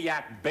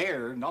Kodiak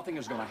bear, nothing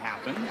is going to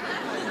happen.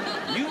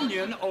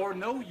 Union or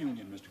no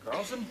union, Mr.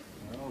 Carlson.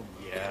 Oh,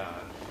 yeah.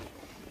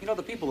 You know,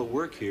 the people that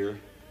work here,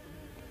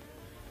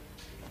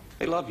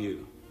 they love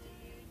you.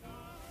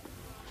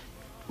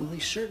 Well, they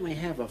certainly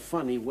have a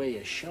funny way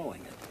of showing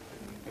it.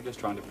 They're just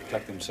trying to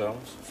protect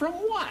themselves. From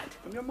what?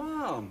 From your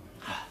mom.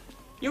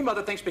 Your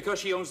mother thinks because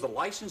she owns the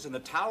license and the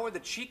tower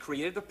that she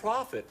created the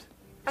profit.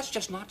 That's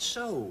just not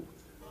so.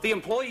 The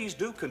employees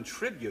do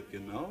contribute, you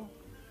know.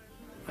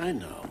 I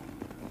know.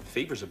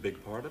 Fever's a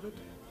big part of it.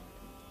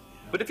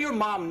 But if your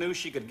mom knew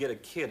she could get a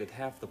kid at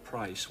half the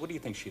price, what do you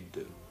think she'd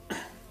do?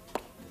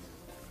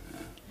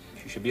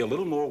 She should be a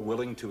little more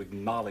willing to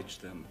acknowledge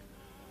them,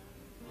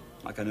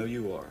 like I know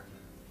you are.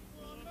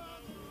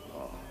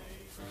 Oh.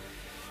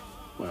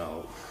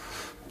 Well,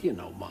 you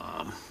know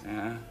Mom.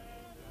 Yeah,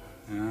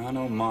 I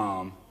know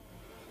Mom.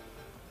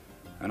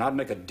 And I'd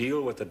make a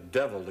deal with the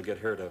devil to get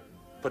her to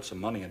put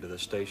some money into the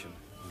station.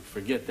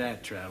 Forget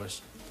that,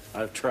 Travis.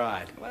 I've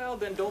tried. Well,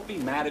 then don't be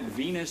mad at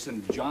Venus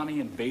and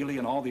Johnny and Bailey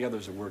and all the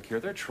others that work here.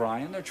 They're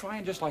trying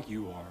just like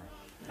you are.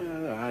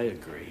 I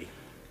agree.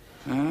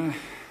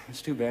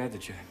 It's too bad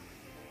that you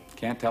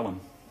can't tell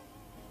them.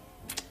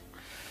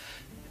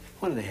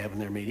 When are they having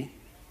their meeting?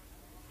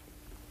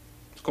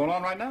 What's going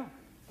on right now?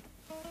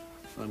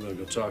 I'm gonna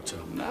go talk to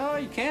them. No,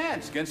 you can't.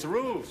 It's against the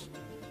rules.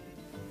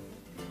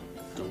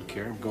 Don't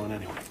care. I'm going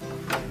anyway.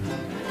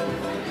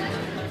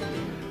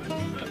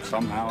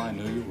 Somehow I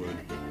knew you would.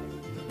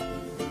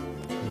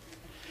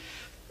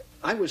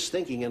 I was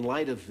thinking, in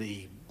light of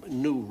the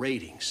new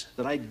ratings,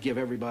 that I'd give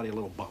everybody a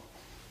little bump.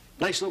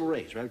 Nice little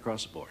raise right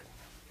across the board.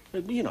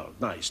 You know,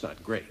 nice,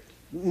 not great.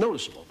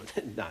 Noticeable,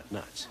 but not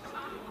nuts.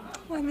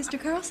 Why, Mr.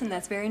 Carlson,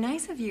 that's very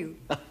nice of you.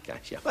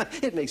 Gosh, yeah.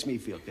 It makes me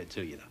feel good,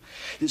 too, you know.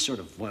 This sort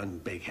of one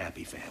big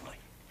happy family.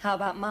 How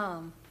about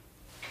Mom?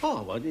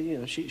 Oh, well, you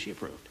know, she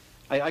approved.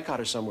 I caught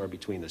her somewhere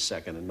between the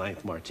second and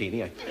ninth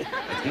martini. I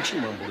think she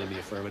mumbled in the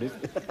affirmative.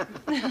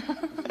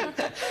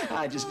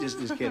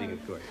 Just kidding,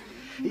 of course.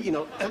 You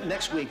know,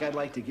 next week I'd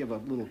like to give a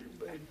little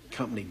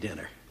company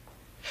dinner.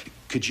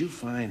 Could you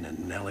find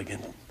an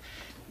elegant,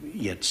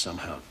 yet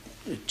somehow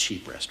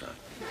cheap restaurant?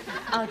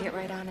 I'll get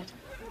right on it.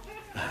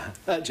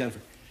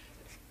 Jennifer,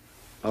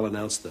 I'll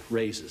announce the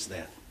raises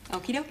then.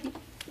 Okie dokie.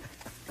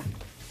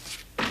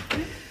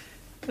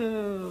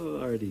 Oh,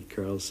 Artie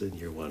Carlson,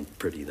 you're one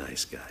pretty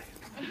nice guy.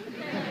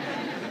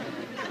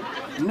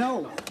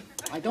 No,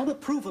 I don't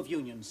approve of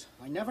unions.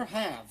 I never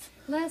have.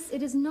 Les,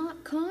 it is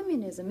not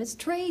communism. It's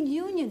trade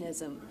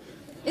unionism.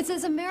 It's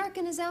as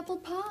American as apple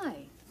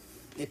pie.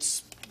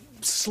 It's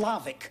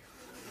Slavic.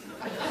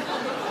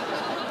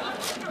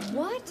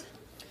 What?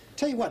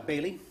 Tell you what,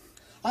 Bailey,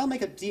 I'll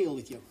make a deal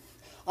with you.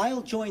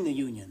 I'll join the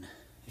union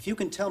if you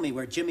can tell me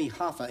where Jimmy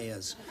Hoffa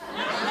is.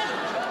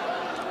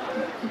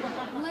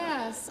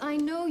 Les, I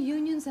know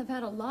unions have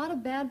had a lot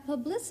of bad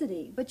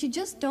publicity, but you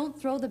just don't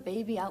throw the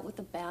baby out with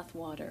the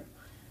bathwater.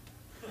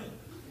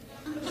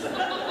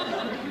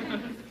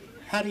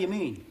 How do you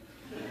mean?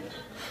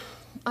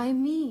 I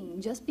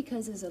mean, just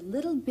because there's a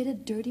little bit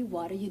of dirty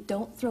water, you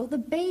don't throw the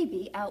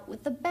baby out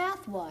with the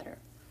bathwater.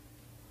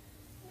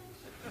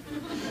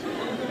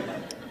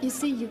 You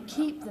see, you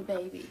keep the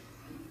baby.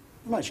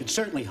 Well, I should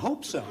certainly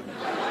hope so.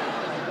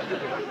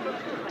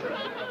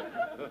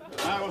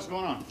 What's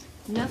going on?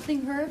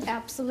 Nothing, Herb.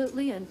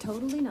 Absolutely and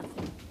totally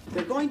nothing.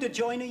 They're going to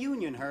join a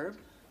union, Herb.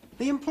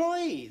 The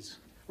employees,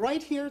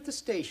 right here at the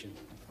station.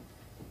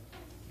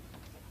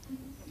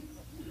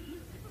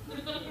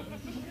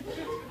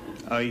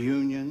 A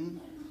union?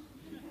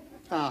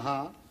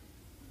 Uh-huh.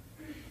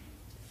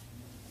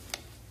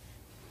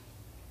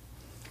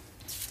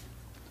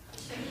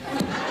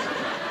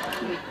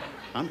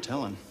 I'm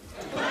telling.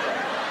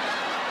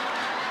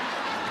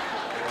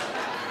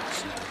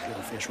 See that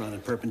little fish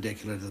running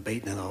perpendicular to the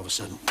bait, and then all of a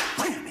sudden,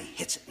 wham, he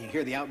hits it. And you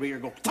hear the outrigger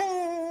go,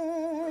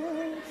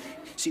 "Boom!"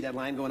 See that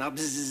line going out,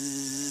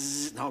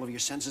 bzzz, and all of your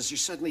senses are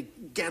suddenly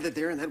gathered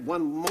there in that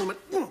one moment.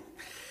 I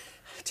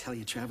tell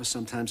you, Travis,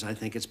 sometimes I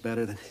think it's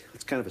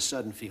kind of a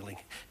sudden feeling.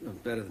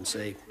 Better than,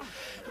 say,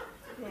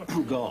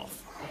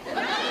 golf.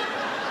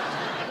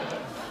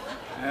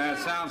 That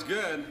sounds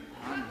good.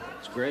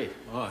 It's great.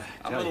 Oh,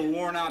 I'm a little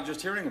worn out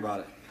just hearing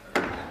about it.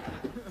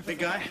 Big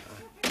guy,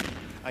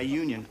 a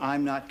union.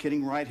 I'm not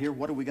kidding right here.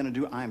 What are we going to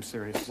do? I'm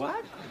serious.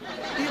 What?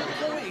 The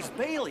employees,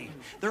 Bailey,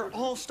 they're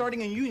all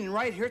starting a union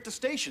right here at the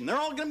station. They're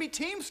all going to be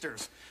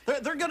Teamsters.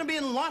 They're going to be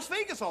in Las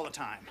Vegas all the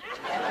time.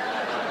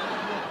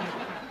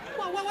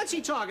 Well, what's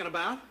he talking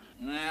about?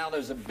 Well,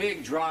 there's a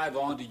big drive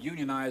on to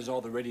unionize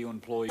all the radio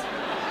employees.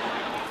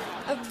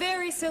 A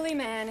very silly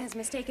man has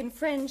mistaken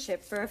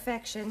friendship for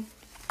affection.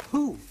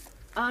 Who?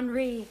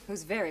 Henri,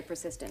 who's very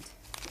persistent.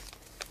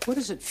 What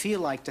does it feel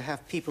like to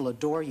have people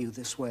adore you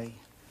this way?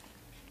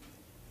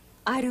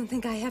 I don't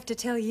think I have to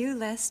tell you,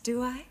 Les,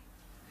 do I?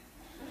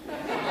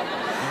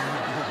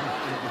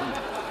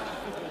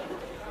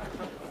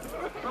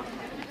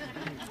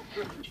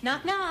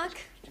 Knock, knock.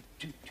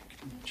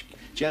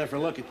 Jennifer,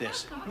 look at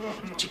this.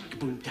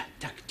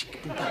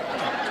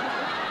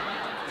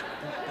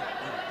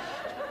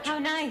 How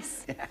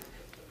nice.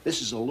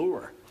 This is a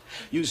lure.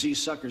 Use these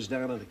suckers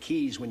down on the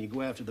Keys when you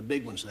go after the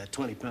big ones with that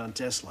 20-pound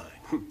test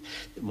line.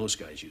 Most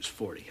guys use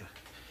 40.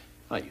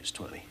 I use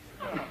 20.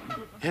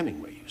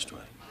 Hemingway used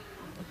 20.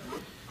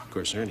 Of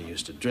course, Ernie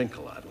used to drink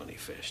a lot when he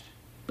fished.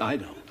 I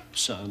don't.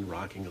 Sun,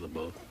 rocking of the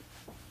boat.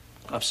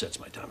 Upsets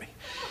my tummy.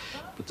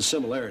 But the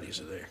similarities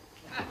are there.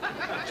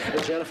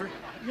 Hey, Jennifer?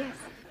 Yes.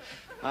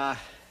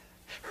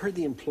 Heard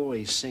the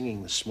employees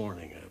singing this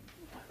morning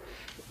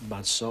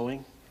about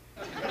sewing.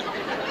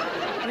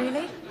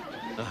 Really?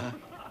 Uh-huh.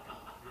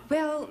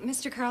 Well,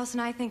 Mr. Carlson,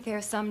 I think there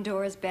are some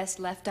doors best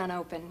left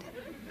unopened.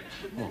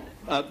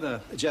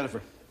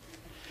 Jennifer,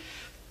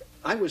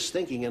 I was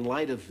thinking, in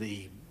light of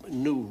the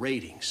new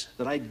ratings,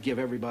 that I'd give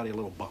everybody a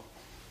little bump.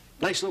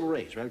 Nice little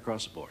raise right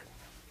across the board.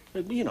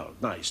 You know,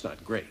 nice,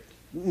 not great.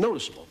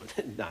 Noticeable,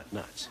 but not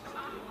nuts.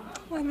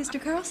 Why, Mr.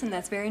 Carlson,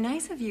 that's very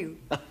nice of you.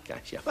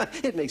 Gosh, yeah.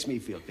 It makes me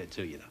feel good,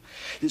 too, you know.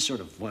 This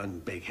sort of one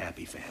big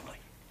happy family.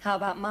 How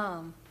about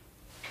Mom?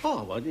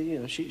 Oh, well, you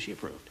know, she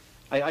approved.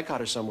 I caught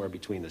her somewhere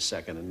between the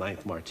second and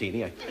ninth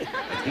martini. I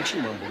think she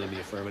mumbled in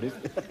the affirmative.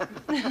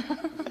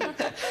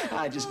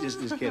 Just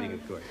kidding,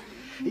 of course.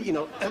 You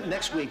know,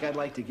 next week I'd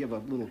like to give a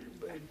little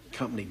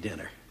company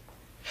dinner.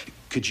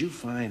 Could you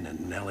find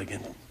an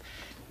elegant,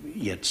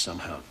 yet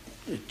somehow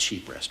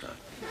cheap restaurant?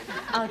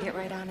 I'll get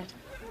right on it.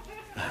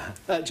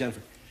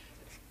 Jennifer,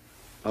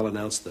 I'll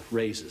announce the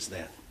raises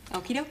then.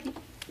 Okie dokie.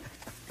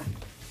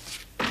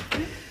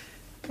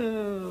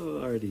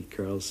 Oh, Artie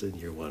Carlson,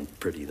 you're one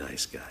pretty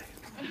nice guy.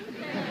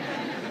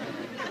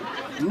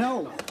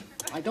 No,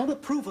 I don't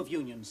approve of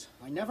unions.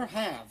 I never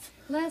have.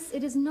 Les,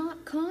 it is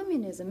not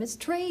communism. It's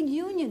trade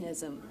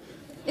unionism.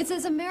 It's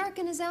as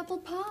American as apple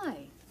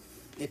pie.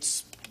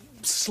 It's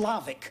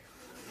Slavic.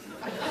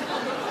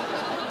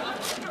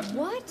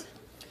 What?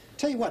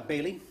 Tell you what,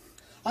 Bailey,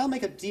 I'll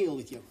make a deal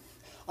with you.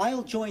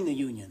 I'll join the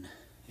union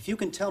if you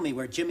can tell me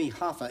where Jimmy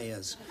Hoffa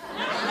is.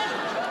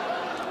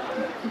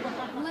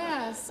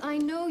 Les, I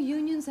know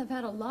unions have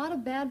had a lot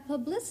of bad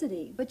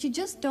publicity, but you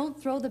just don't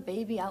throw the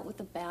baby out with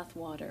the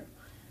bathwater.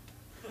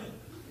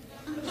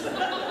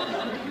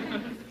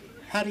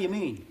 How do you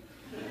mean?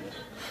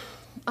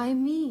 I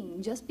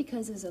mean, just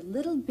because there's a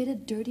little bit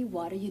of dirty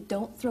water, you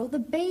don't throw the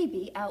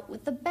baby out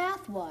with the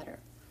bathwater.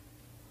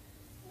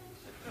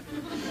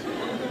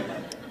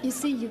 You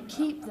see, you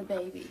keep the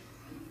baby.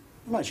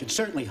 Well, I should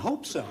certainly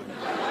hope so.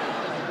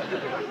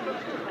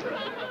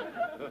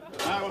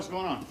 Hi, what's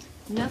going on?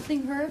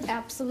 Nothing, Herb.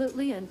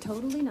 Absolutely and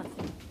totally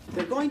nothing.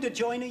 They're going to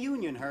join a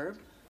union, Herb.